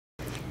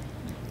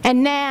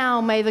And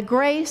now may the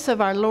grace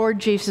of our Lord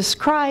Jesus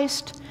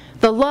Christ,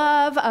 the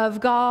love of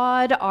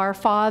God our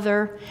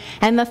Father,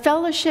 and the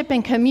fellowship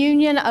and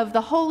communion of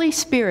the Holy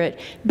Spirit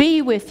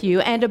be with you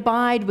and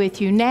abide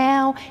with you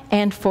now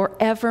and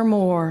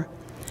forevermore.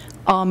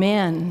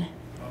 Amen.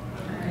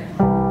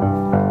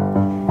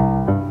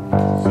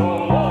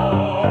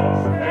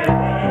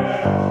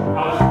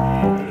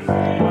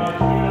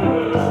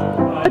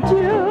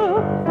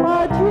 Adieu,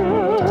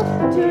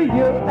 adieu to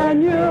you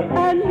and you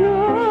and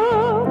you.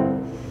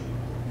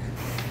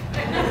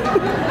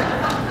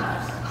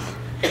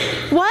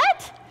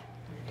 What?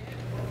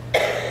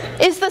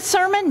 Is the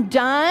sermon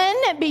done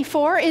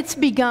before it's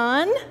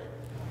begun?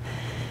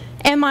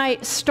 Am I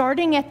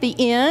starting at the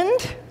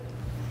end?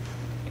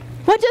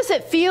 What does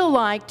it feel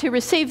like to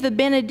receive the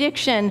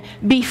benediction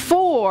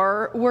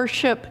before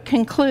worship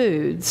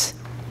concludes?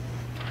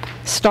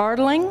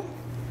 Startling?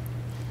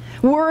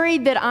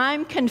 Worried that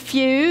I'm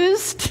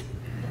confused?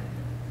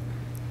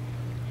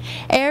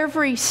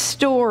 Every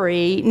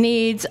story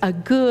needs a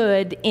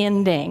good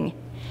ending.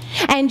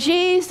 And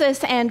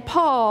Jesus and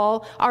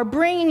Paul are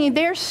bringing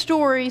their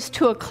stories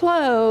to a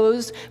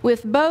close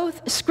with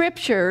both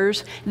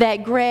scriptures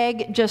that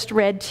Greg just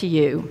read to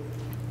you.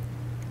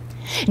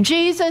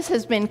 Jesus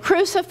has been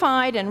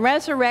crucified and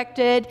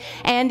resurrected,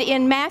 and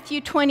in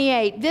Matthew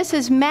 28, this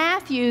is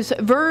Matthew's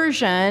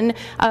version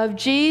of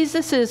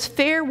Jesus'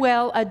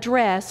 farewell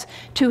address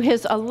to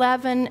his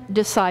 11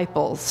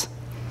 disciples.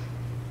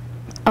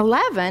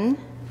 11?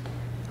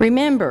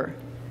 Remember,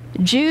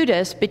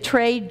 Judas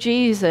betrayed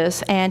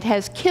Jesus and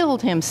has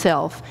killed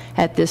himself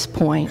at this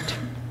point.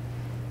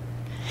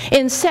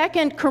 In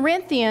 2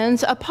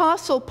 Corinthians,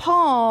 Apostle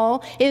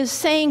Paul is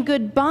saying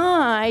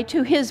goodbye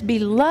to his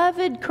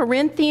beloved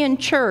Corinthian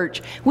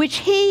church, which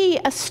he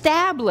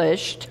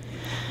established,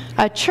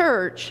 a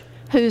church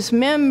whose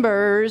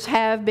members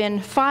have been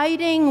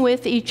fighting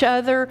with each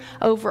other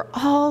over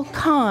all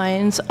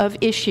kinds of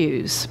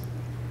issues.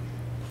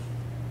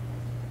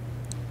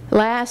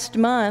 Last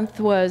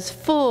month was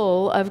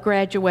full of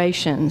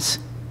graduations.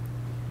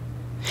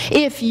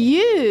 If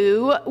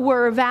you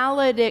were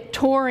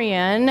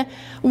valedictorian,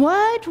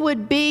 what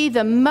would be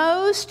the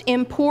most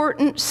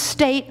important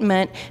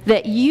statement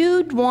that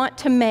you'd want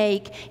to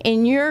make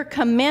in your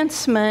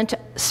commencement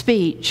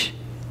speech?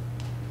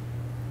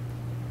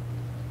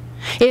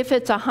 If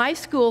it's a high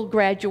school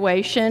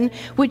graduation,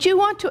 would you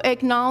want to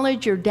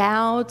acknowledge your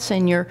doubts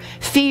and your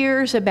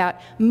fears about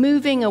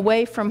moving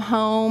away from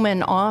home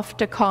and off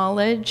to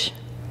college?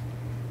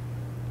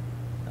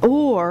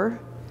 Or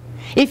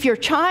if your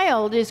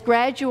child is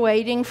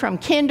graduating from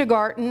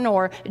kindergarten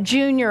or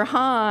junior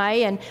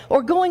high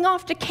or going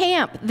off to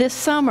camp this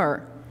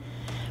summer,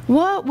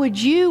 what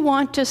would you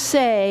want to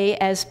say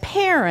as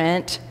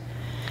parent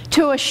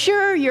to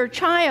assure your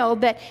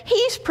child that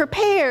he's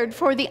prepared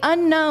for the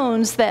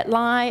unknowns that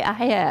lie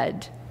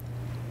ahead?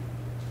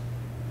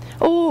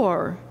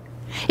 Or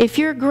if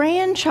your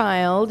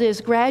grandchild is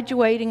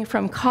graduating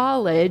from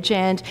college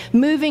and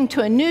moving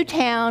to a new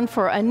town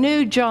for a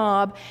new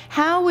job,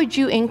 how would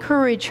you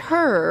encourage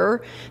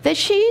her that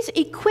she's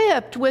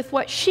equipped with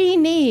what she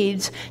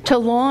needs to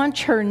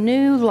launch her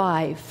new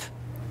life?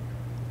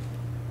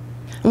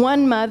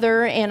 One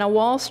mother in a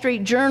Wall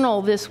Street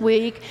Journal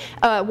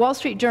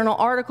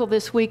article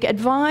this week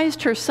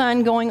advised her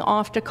son going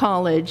off to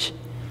college,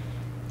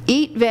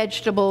 eat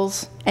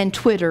vegetables and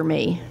Twitter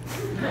me.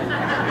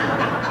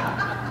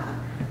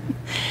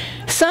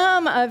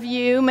 Some of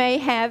you may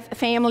have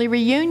family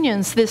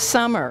reunions this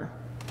summer.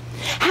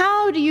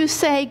 How do you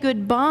say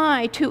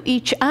goodbye to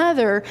each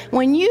other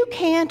when you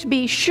can't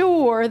be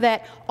sure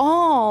that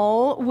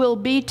all will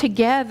be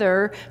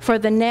together for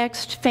the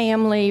next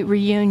family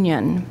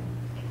reunion?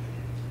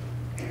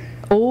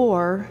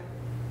 Or,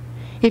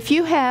 if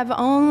you have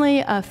only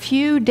a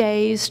few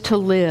days to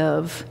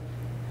live,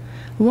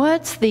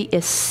 what's the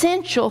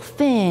essential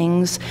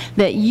things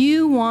that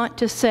you want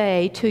to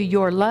say to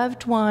your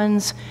loved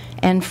ones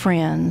and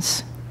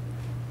friends?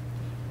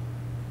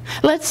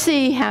 Let's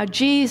see how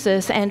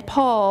Jesus and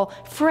Paul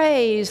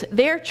phrase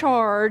their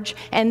charge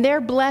and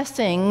their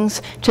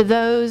blessings to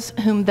those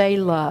whom they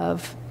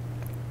love.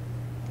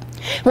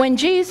 When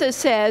Jesus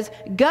says,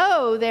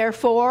 "Go,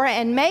 therefore,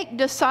 and make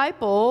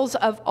disciples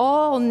of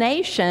all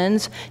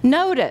nations,"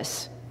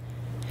 notice,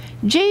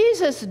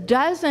 Jesus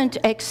doesn't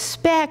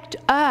expect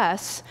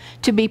us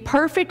to be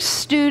perfect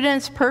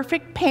students,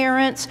 perfect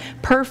parents,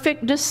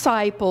 perfect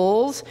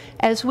disciples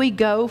as we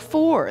go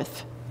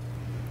forth.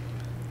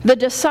 The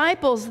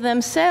disciples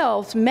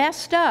themselves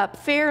messed up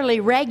fairly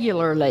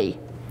regularly.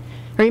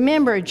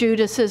 Remember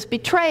Judas's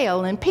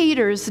betrayal and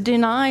Peter's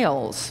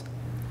denials.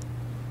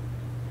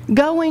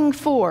 Going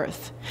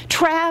forth,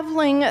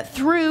 traveling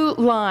through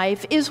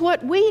life is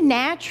what we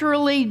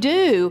naturally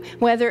do,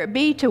 whether it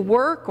be to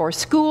work or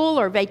school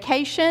or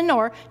vacation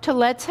or to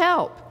Let's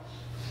Help.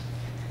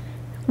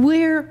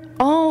 We're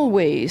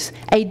always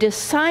a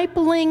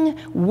discipling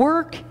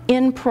work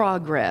in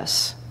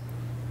progress.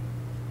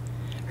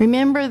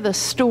 Remember the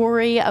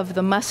story of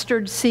the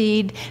mustard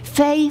seed?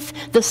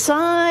 Faith the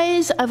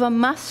size of a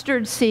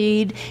mustard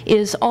seed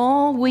is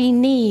all we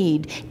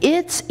need.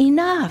 It's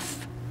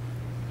enough.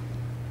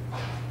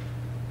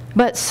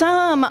 But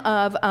some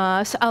of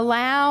us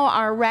allow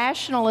our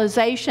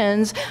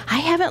rationalizations, I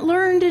haven't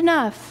learned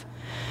enough,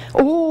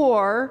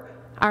 or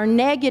our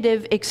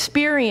negative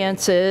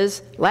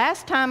experiences,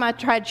 last time I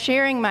tried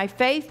sharing my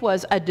faith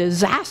was a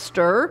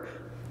disaster,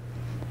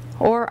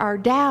 or our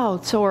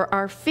doubts or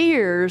our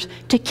fears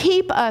to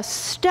keep us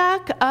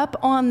stuck up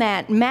on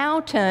that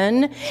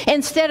mountain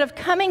instead of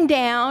coming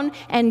down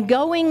and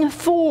going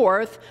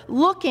forth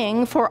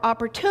looking for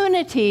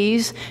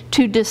opportunities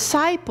to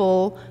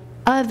disciple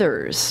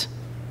others.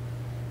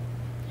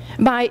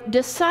 By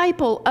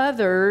disciple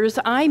others,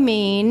 I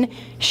mean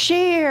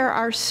share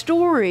our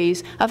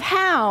stories of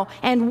how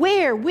and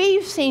where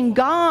we've seen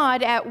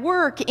God at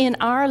work in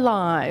our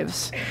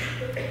lives.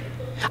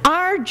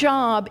 Our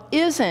job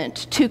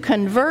isn't to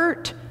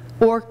convert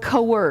or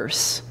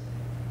coerce.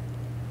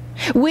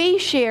 We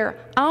share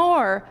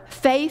our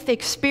faith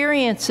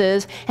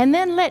experiences and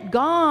then let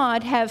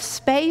God have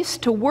space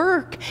to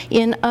work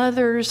in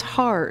others'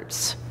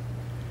 hearts.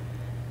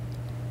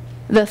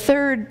 The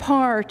third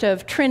part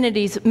of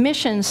Trinity's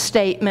mission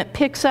statement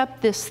picks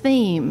up this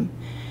theme.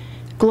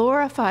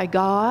 Glorify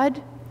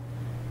God,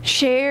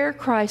 share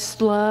Christ's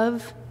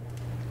love,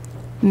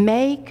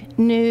 make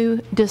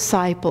new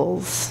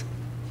disciples.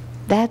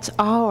 That's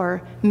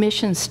our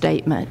mission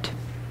statement.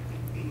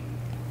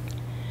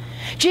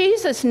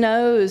 Jesus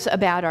knows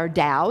about our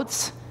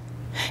doubts.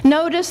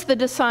 Notice the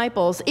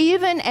disciples,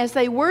 even as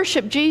they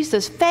worshiped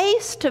Jesus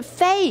face to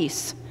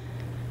face,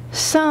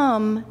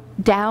 some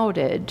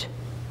doubted.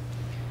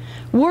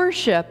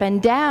 Worship and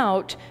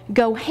doubt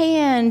go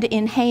hand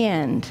in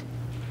hand.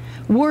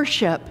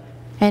 Worship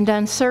and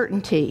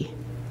uncertainty.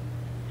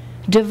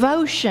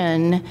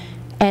 Devotion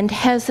and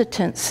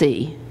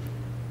hesitancy.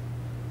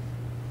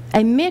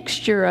 A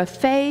mixture of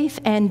faith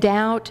and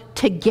doubt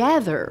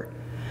together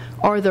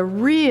are the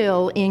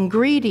real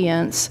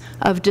ingredients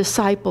of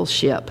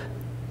discipleship.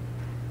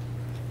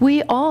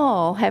 We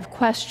all have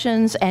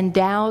questions and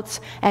doubts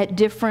at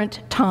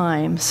different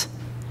times.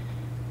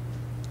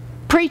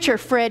 Preacher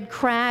Fred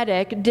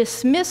Craddock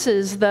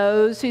dismisses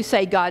those who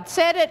say, God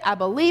said it, I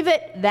believe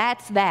it,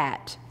 that's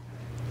that.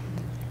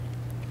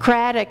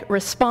 Craddock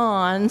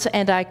responds,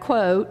 and I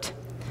quote,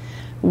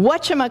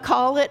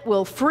 "Whatchamacallit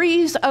will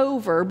freeze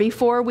over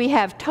before we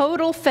have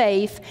total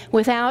faith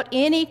without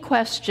any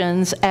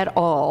questions at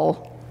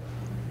all."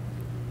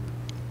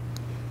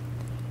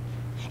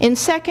 In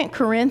 2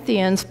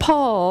 Corinthians,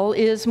 Paul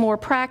is more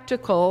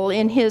practical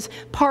in his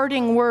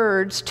parting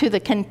words to the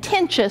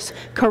contentious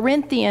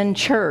Corinthian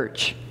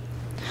church.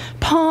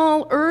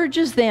 Paul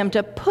urges them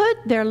to put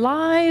their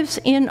lives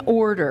in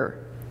order,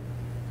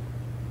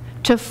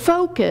 to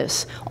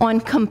focus on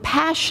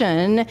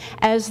compassion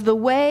as the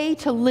way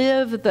to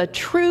live the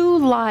true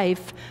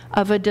life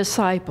of a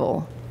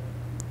disciple.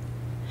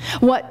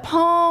 What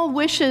Paul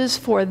wishes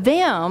for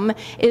them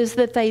is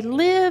that they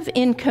live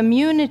in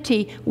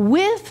community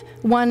with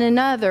one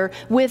another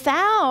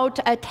without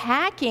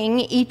attacking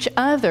each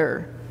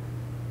other.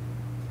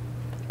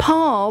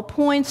 Paul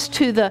points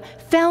to the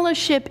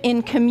fellowship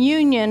in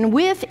communion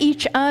with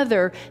each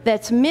other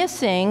that's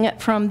missing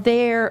from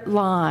their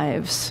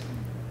lives.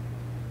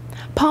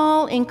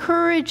 Paul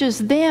encourages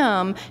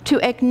them to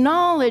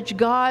acknowledge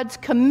God's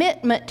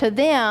commitment to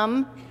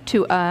them,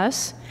 to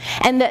us,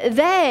 and that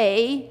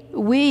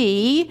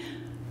we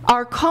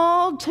are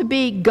called to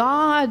be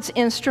God's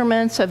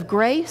instruments of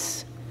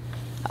grace,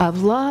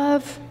 of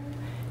love,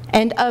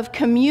 and of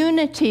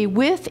community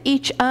with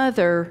each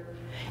other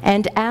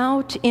and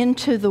out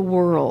into the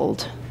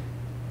world.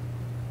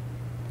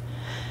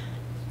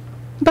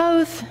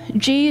 Both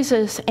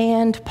Jesus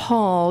and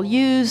Paul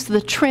use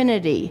the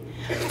Trinity,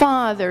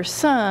 Father,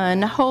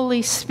 Son,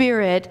 Holy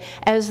Spirit,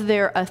 as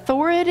their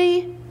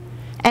authority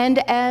and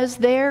as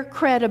their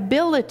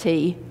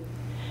credibility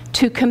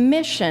to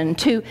commission,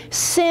 to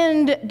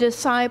send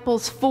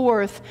disciples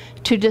forth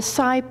to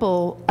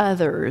disciple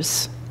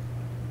others.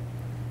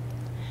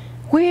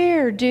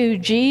 Where do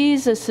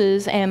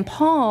Jesus's and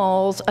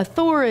Paul's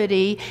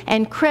authority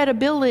and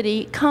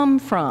credibility come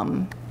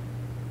from?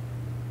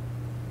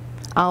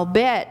 I'll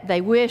bet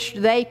they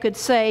wished they could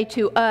say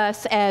to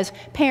us, as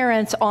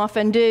parents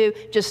often do,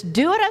 just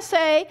do what I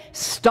say,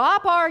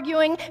 stop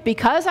arguing,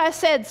 because I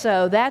said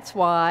so, that's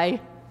why.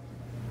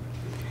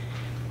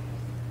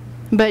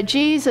 But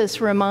Jesus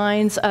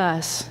reminds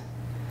us,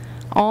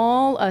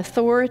 all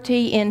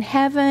authority in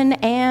heaven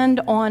and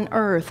on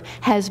earth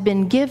has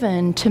been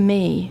given to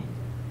me.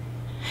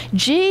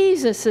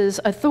 Jesus'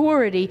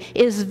 authority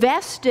is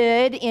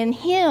vested in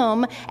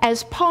him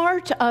as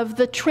part of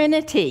the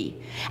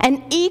Trinity,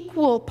 an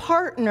equal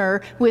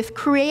partner with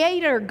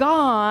Creator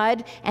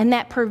God and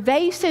that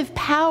pervasive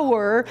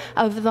power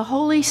of the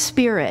Holy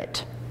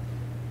Spirit.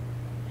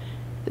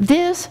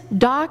 This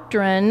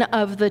doctrine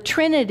of the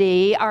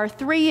Trinity, our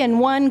three in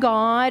one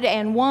God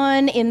and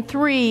one in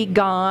three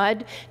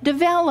God,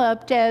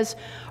 developed as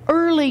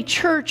early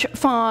church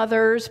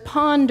fathers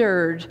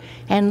pondered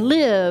and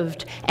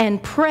lived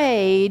and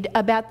prayed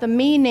about the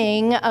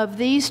meaning of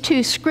these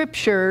two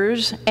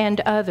scriptures and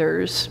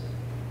others.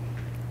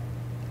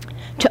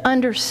 To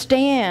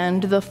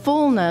understand the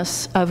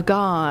fullness of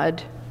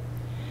God,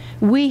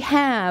 we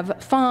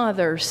have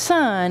Father,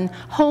 Son,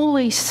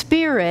 Holy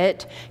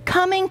Spirit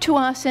coming to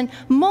us in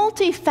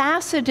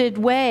multifaceted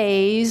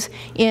ways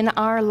in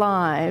our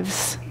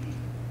lives.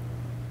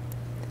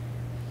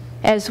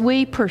 As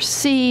we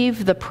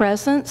perceive the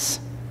presence,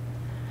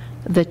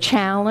 the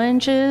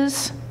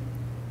challenges,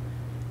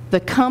 the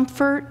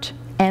comfort,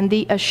 and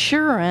the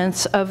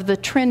assurance of the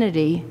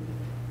Trinity,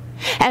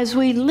 as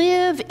we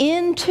live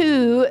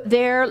into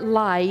their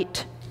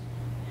light,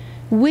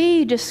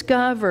 we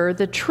discover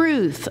the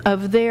truth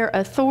of their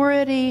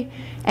authority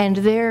and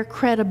their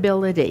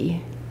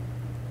credibility.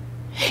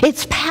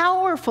 It's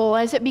powerful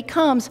as it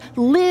becomes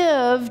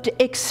lived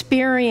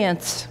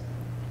experience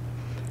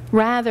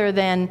rather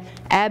than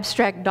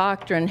abstract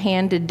doctrine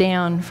handed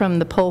down from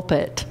the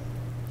pulpit.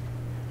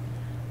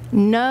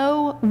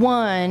 No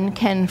one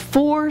can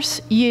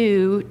force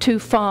you to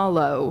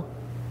follow.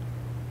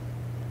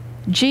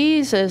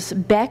 Jesus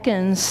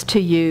beckons to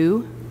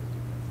you,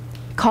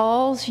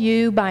 calls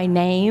you by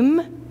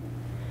name,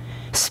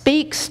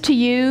 speaks to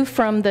you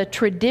from the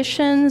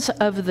traditions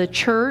of the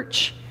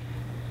church,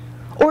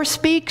 or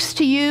speaks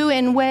to you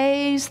in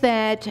ways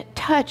that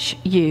touch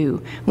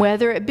you,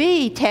 whether it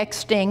be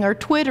texting or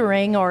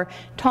twittering or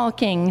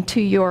talking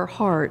to your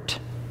heart.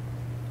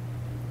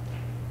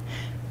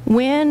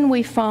 When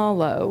we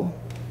follow,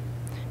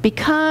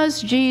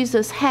 because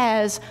Jesus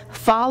has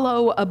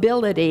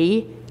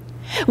followability,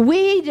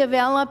 we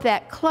develop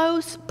that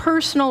close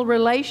personal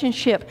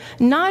relationship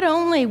not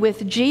only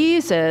with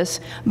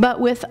Jesus, but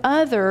with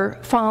other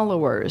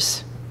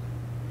followers.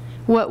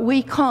 What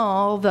we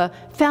call the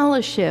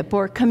fellowship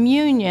or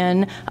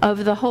communion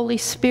of the Holy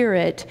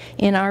Spirit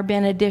in our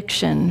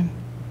benediction.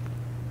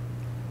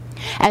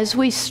 As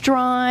we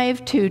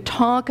strive to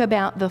talk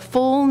about the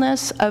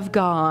fullness of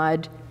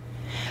God,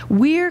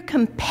 we're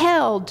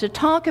compelled to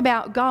talk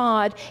about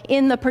God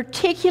in the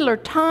particular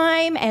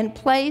time and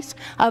place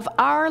of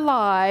our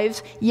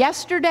lives,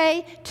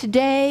 yesterday,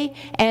 today,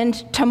 and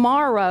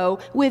tomorrow,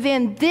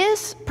 within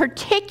this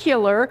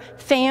particular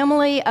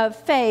family of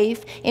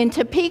faith in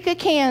Topeka,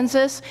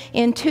 Kansas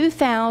in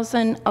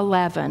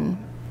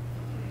 2011.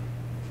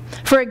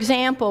 For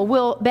example,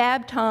 we'll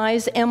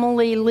baptize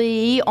Emily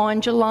Lee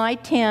on July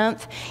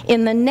 10th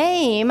in the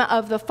name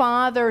of the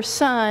Father,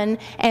 Son,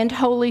 and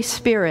Holy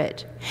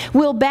Spirit.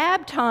 We'll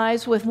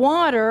baptize with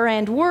water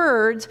and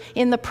words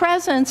in the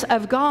presence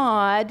of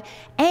God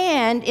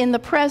and in the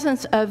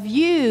presence of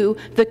you,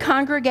 the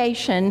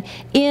congregation,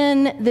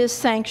 in this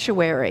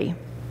sanctuary.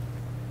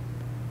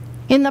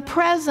 In the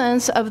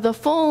presence of the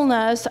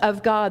fullness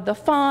of God, the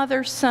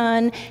Father,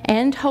 Son,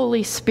 and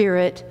Holy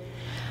Spirit,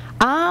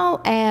 I'll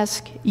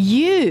ask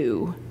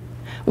you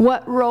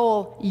what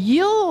role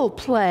you'll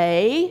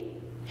play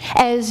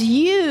as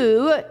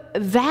you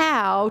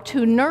vow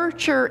to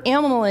nurture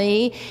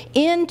Emily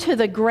into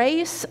the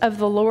grace of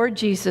the Lord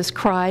Jesus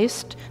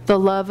Christ, the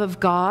love of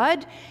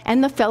God,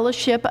 and the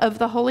fellowship of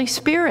the Holy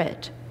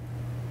Spirit.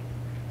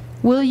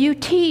 Will you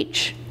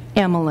teach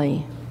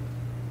Emily?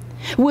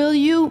 Will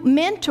you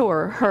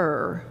mentor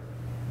her?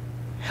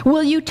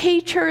 Will you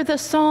teach her the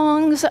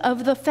songs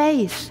of the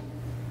faith?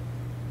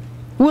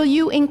 Will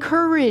you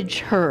encourage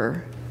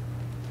her?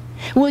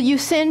 Will you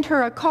send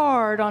her a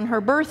card on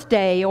her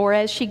birthday or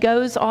as she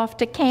goes off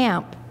to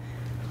camp?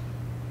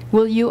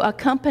 Will you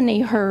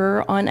accompany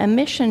her on a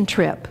mission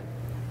trip?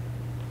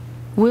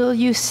 Will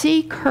you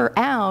seek her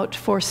out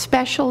for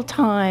special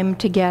time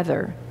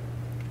together?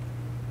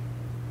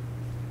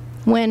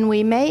 When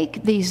we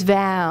make these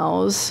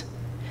vows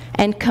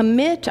and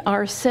commit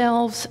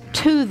ourselves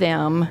to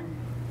them,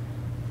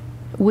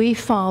 we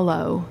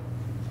follow,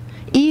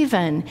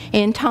 even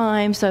in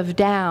times of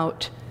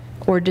doubt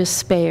or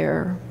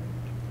despair.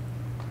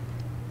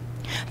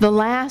 The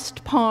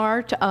last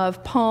part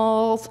of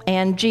Paul's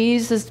and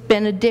Jesus'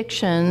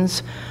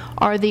 benedictions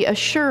are the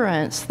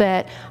assurance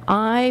that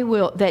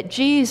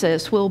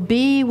Jesus will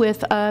be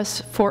with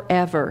us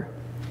forever,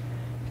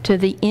 to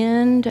the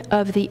end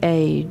of the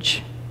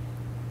age.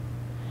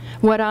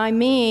 What I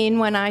mean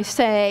when I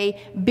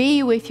say,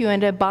 be with you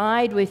and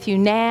abide with you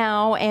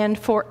now and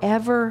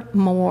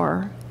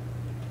forevermore.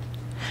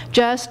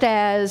 Just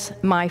as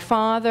my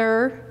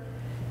father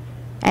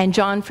and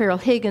John Farrell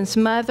Higgins'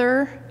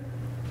 mother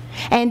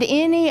and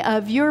any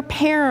of your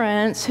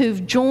parents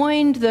who've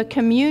joined the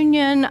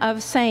communion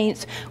of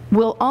saints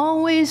will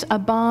always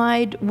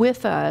abide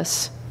with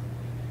us,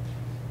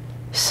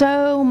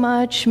 so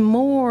much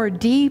more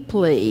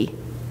deeply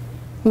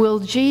will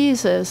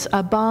Jesus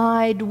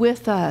abide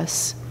with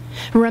us,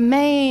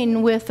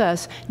 remain with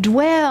us,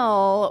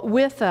 dwell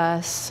with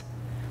us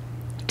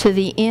to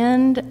the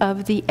end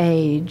of the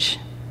age.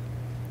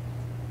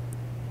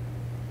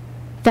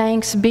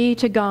 Thanks be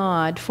to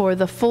God for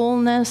the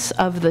fullness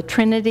of the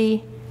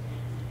Trinity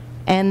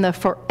and the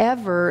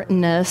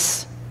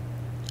foreverness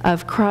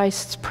of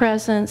Christ's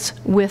presence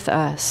with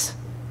us.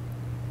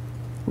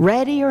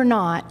 Ready or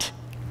not,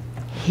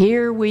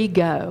 here we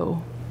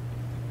go.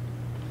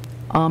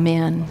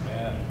 Amen.